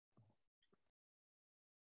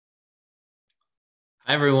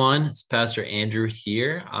Hi everyone, it's Pastor Andrew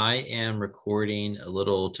here. I am recording a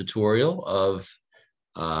little tutorial of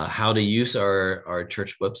how to use our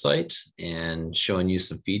church website and showing you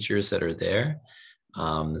some features that are there.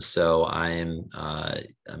 So I'm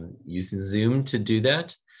using Zoom to do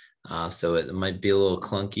that. So it might be a little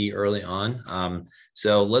clunky early on.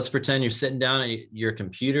 So let's pretend you're sitting down at your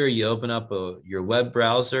computer. You open up your web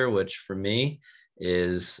browser, which for me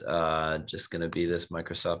is just going to be this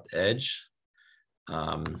Microsoft Edge.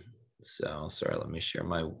 Um, so sorry, let me share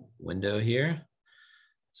my window here.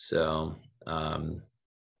 So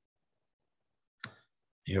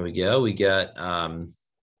here we go. We got our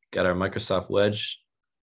Microsoft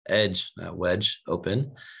Edge, not Wedge,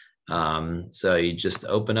 open. So you just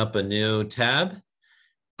open up a new tab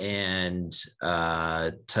and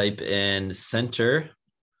type in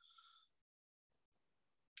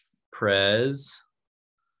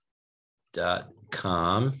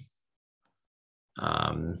centerpres.com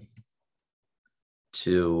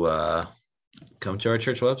to come to our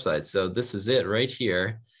church website. So this is it right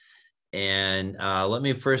here. And let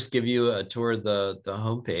me first give you a tour of the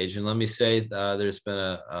homepage. And let me say there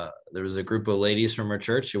was a group of ladies from our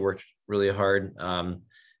church who worked really hard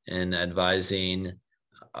in advising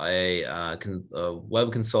a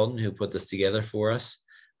web consultant who put this together for us.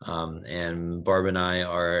 And Barb and I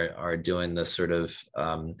are doing this sort of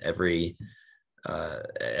every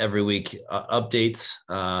week updates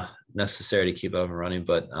necessary to keep up and running.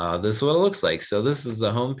 But this is what it looks like. So this is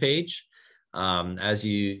the home page. As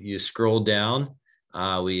you scroll down,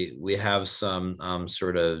 we have some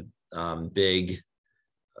sort of big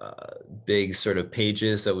sort of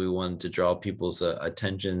pages that we wanted to draw people's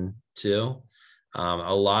attention to.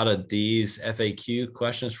 A lot of these FAQ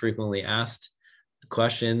questions, frequently asked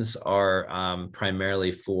questions, are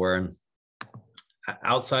primarily for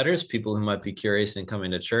outsiders, people who might be curious in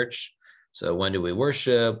coming to church. So when do we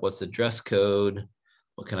worship? What's the dress code?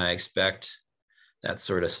 What can I expect? That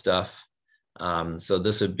sort of stuff. So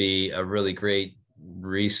this would be a really great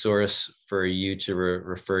resource for you to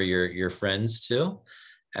refer your friends to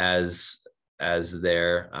as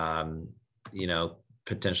they're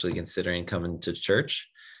potentially considering coming to church.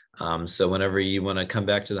 So whenever you want to come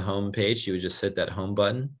back to the home page, you would just hit that home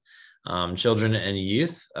button. Children and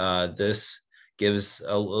youth, this gives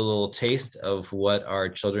a little taste of what our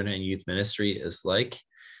children and youth ministry is like.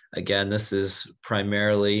 Again, this is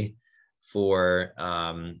primarily for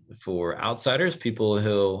outsiders, people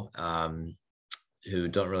who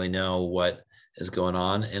don't really know what is going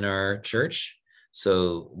on in our church.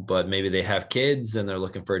 So, but maybe they have kids and they're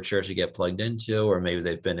looking for a church to get plugged into, or maybe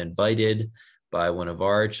they've been invited by one of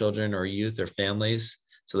our children or youth or families.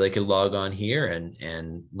 So they could log on here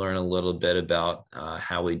and learn a little bit about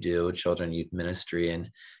how we do children youth ministry and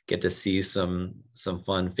get to see some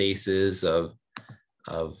fun faces of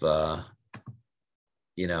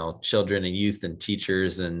children and youth and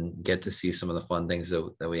teachers, and get to see some of the fun things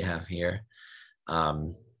that we have here.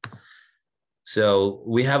 So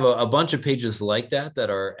we have a bunch of pages like that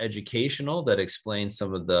are educational, that explain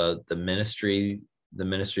some of the ministries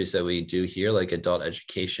that we do here, like adult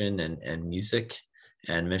education and music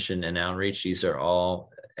and mission and outreach. These are all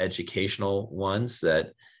educational ones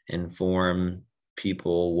that inform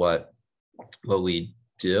people what we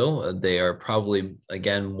do. They are probably,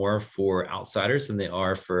 again, more for outsiders than they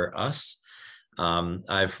are for us.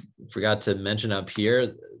 I forgot to mention up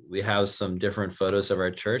here, we have some different photos of our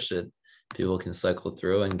church that people can cycle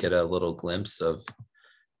through and get a little glimpse of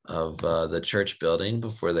the church building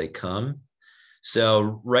before they come.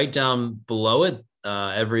 So right down below it,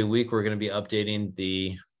 every week we're going to be updating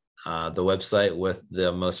the website with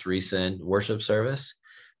the most recent worship service.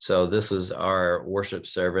 So this is our worship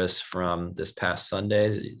service from this past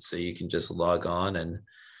Sunday. So you can just log on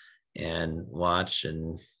and watch.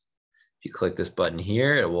 And if you click this button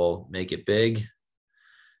here, it will make it big.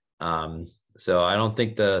 So I don't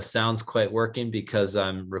think the sound's quite working because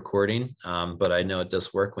I'm recording, but I know it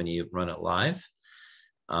does work when you run it live.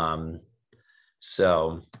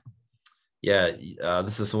 So yeah,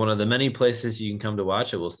 this is one of the many places you can come to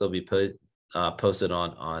watch. It will still be posted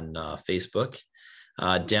on Facebook.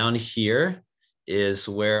 Down here is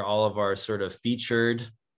where all of our sort of featured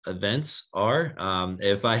events are.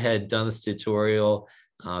 If I had done this tutorial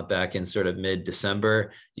back in sort of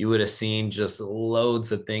mid-December, you would have seen just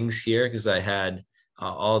loads of things here, because I had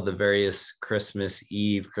all the various Christmas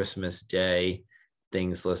Eve, Christmas Day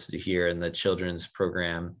things listed here in the children's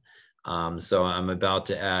program. So I'm about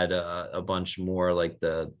to add a bunch more, like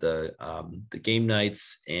the game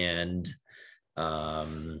nights and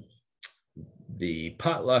the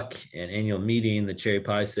potluck and annual meeting, the cherry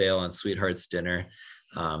pie sale, and sweethearts dinner.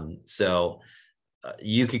 So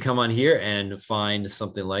you could come on here and find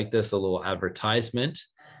something like this, a little advertisement,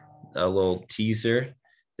 a little teaser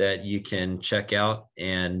that you can check out.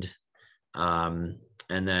 And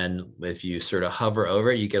then if you sort of hover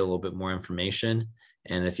over it, you get a little bit more information.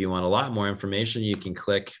 And if you want a lot more information, you can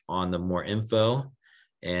click on the more info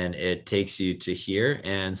and it takes you to here.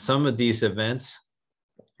 And some of these events,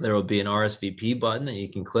 there will be an RSVP button that you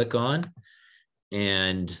can click on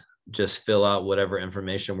and just fill out whatever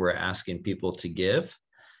information we're asking people to give.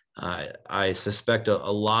 I suspect a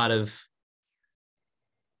lot of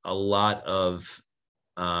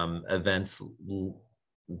events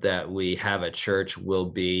that we have at church will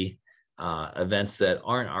be events that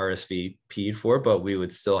aren't RSVP'd for, but we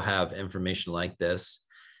would still have information like this.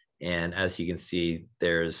 And as you can see,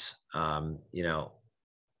 there's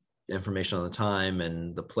information on the time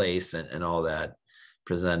and the place and all that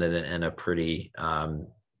presented in a pretty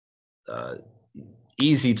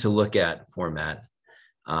easy to look at format.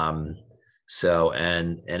 So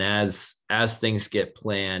as things get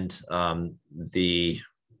planned,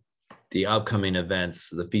 the upcoming events,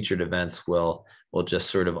 the featured events will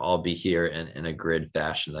just sort of all be here in a grid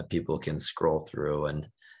fashion that people can scroll through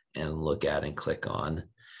and look at and click on.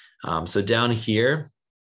 So down here,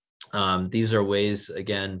 these are ways,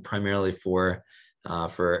 again, primarily for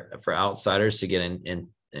outsiders to get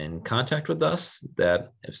in contact with us,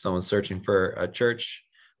 that if someone's searching for a church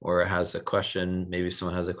or has a question, maybe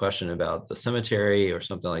someone has a question about the cemetery or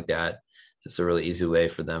something like that, it's a really easy way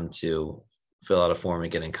for them to fill out a form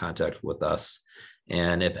and get in contact with us.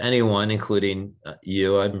 And if anyone, including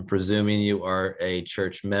you, I'm presuming you are a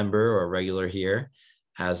church member or a regular here,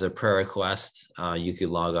 has a prayer request, you could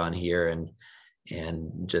log on here and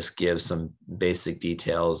just give some basic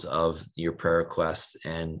details of your prayer request,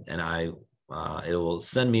 and it will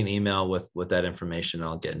send me an email with that information.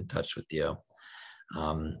 I'll get in touch with you.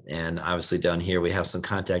 And obviously down here we have some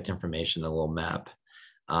contact information, a little map.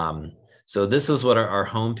 So this is what our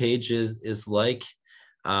homepage is like.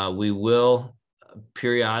 We will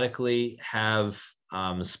periodically have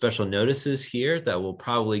special notices here that will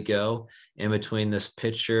probably go in between this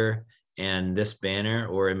picture and this banner,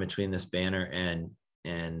 or in between this banner and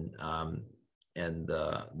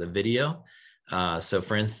the video. So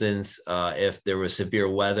for instance, if there was severe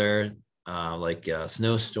weather, like a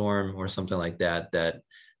snowstorm or something like that,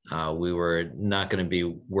 we were not going to be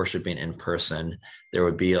worshiping in person, there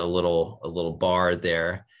would be a little bar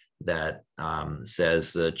there that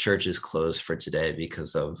says the church is closed for today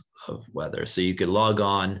because of weather. So you could log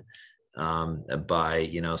on by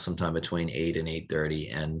sometime between 8 and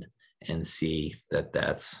 8:30 and see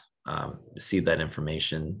see that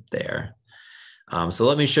information there. So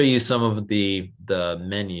let me show you some of the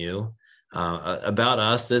menu. About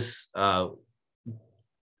us, this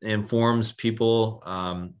informs people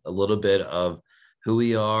a little bit of who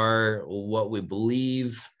we are, what we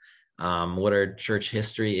believe, what our church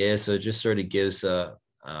history is. So it just sort of gives,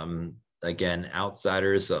 again,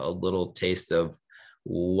 outsiders a little taste of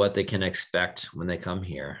what they can expect when they come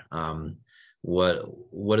here,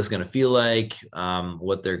 what it's going to feel like,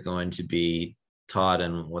 what they're going to be taught,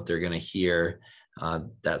 and what they're going to hear.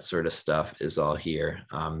 That sort of stuff is all here.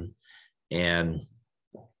 And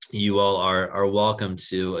you all are welcome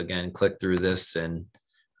to, again, click through this and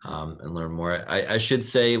learn more. I should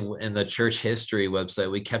say, in the church history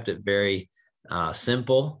website, we kept it very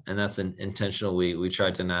simple, and that's intentional. We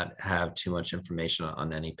tried to not have too much information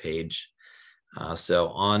on any page. So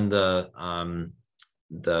on the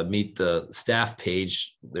Meet the Staff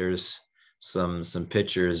page, there's some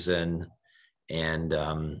pictures and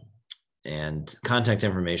contact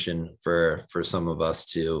information for some of us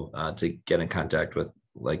to get in contact with,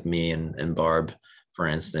 like me and Barb, for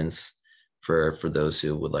instance, for those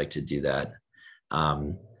who would like to do that.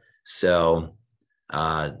 So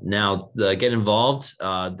now get involved.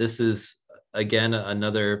 This is, again,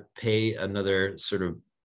 another sort of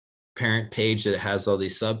parent page that has all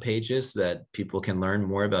these sub pages that people can learn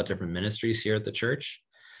more about different ministries here at the church.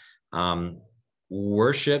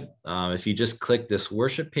 Worship, if you just click this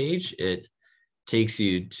worship page, it takes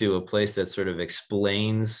you to a place that sort of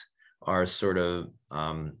explains our sort of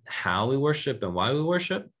how we worship and why we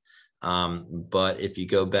worship. But if you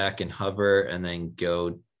go back and hover and then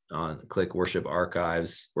go on, click worship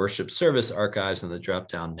archives, worship service archives in the drop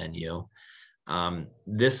down menu,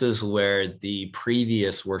 this is where the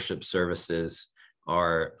previous worship services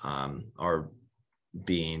are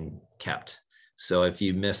being kept. So if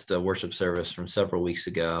you missed a worship service from several weeks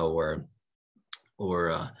ago,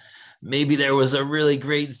 or maybe there was a really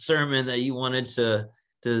great sermon that you wanted to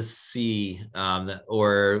see,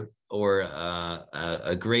 or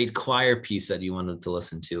a great choir piece that you wanted to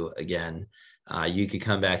listen to again, you could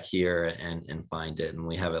come back here and find it, and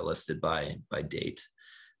we have it listed by date.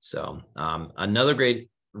 So another great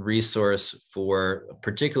resource for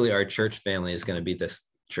particularly our church family is going to be this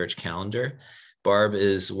church calendar. Barb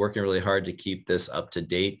is working really hard to keep this up to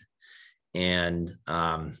date, and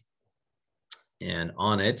on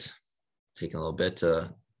it, taking a little bit to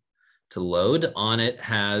load, on it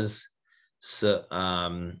has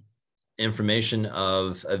information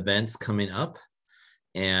of events coming up,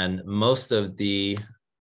 and most of the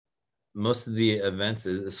events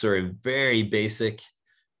is sort of very basic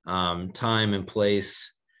time and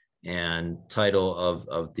place and title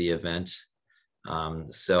of the event.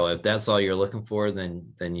 So if that's all you're looking for,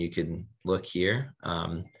 then you can look here.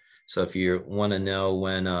 So if you want to know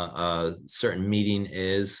when a certain meeting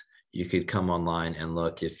is, you could come online and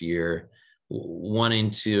look. If you're wanting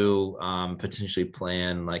to potentially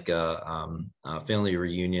plan like a family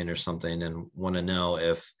reunion or something and want to know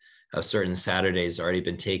if a certain Saturday's already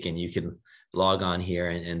been taken, you can log on here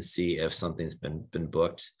and see if something's been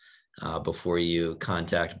booked before you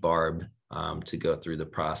contact Barb to go through the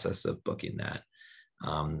process of booking that.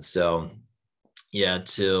 So yeah,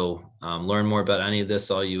 to learn more about any of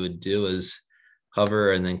this, all you would do is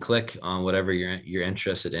hover and then click on whatever you're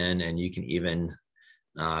interested in, and you can even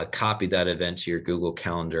copy that event to your Google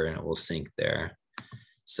Calendar and it will sync there.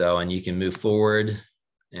 So, and you can move forward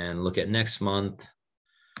and look at next month.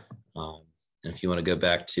 And if you want to go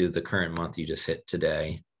back to the current month, you just hit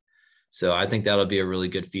today. So I think that'll be a really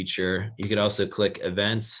good feature. You could also click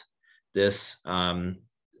events. This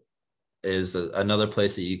is another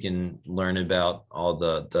place that you can learn about all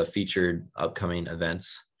the featured upcoming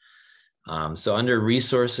events. So under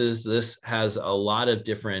resources, this has a lot of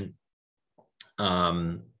different,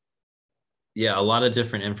 a lot of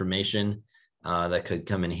different information that could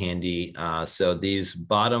come in handy. So these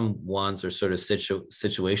bottom ones are sort of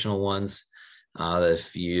situational ones.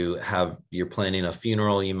 If you're planning a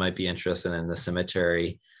funeral, you might be interested in the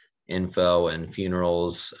cemetery info and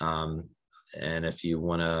funerals. And if you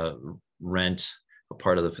want to rent a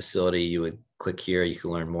part of the facility, you would click here. You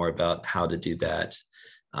can learn more about how to do that.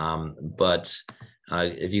 But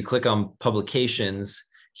if you click on publications,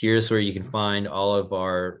 here's where you can find all of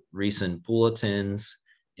our recent bulletins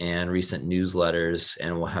and recent newsletters,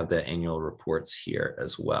 and we'll have the annual reports here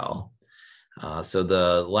as well. So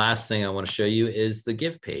the last thing I want to show you is the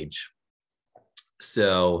give page.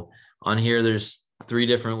 So on here, there's 3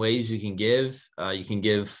 different ways you can give. You can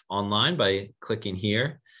give online by clicking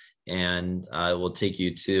here, and it will take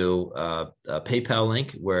you to a PayPal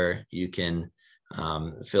link where you can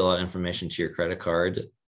fill out information to your credit card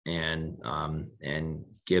and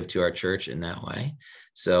give to our church in that way.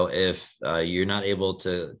 So if you're not able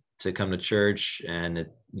to come to church and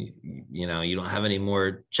you don't have any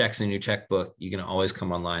more checks in your checkbook, you can always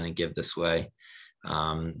come online and give this way.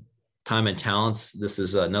 Time and talents, this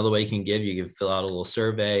is another way you can give. You can fill out a little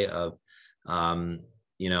survey of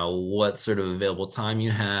what sort of available time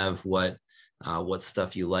you have, what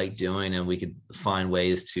stuff you like doing, and we could find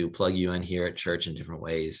ways to plug you in here at church in different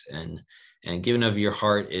ways. And giving of your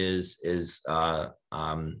heart is a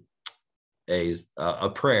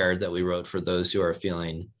prayer that we wrote for those who are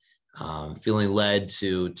feeling led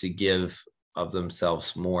to give of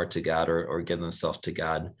themselves more to God, or give themselves to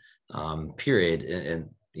God, period. And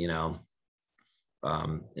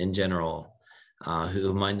in general,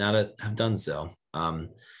 who might not have done so.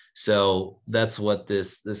 So that's what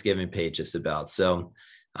this giving page is about. So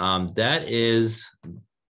that is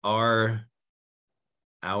our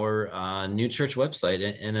new church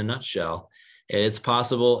website in a nutshell. It's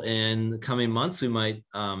possible in the coming months we might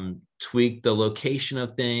tweak the location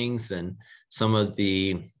of things, and some of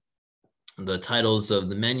the titles of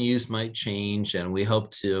the menus might change, and we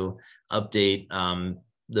hope to update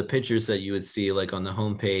the pictures that you would see like on the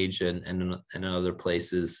homepage and in other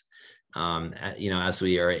places, as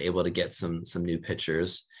we are able to get some new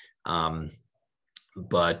pictures.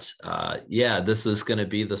 But this is going to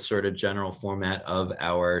be the sort of general format of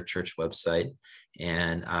our church website.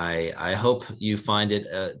 And I hope you find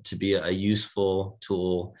it to be a useful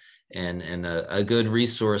tool and a good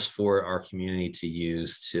resource for our community to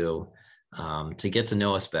use to get to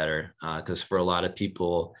know us better. Because for a lot of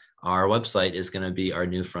people, our website is going to be our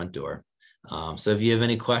new front door. So if you have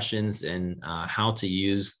any questions in how to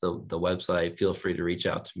use the website, feel free to reach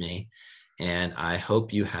out to me. And I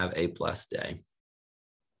hope you have a blessed day.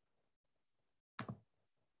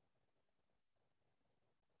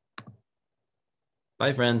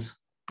 Bye, friends.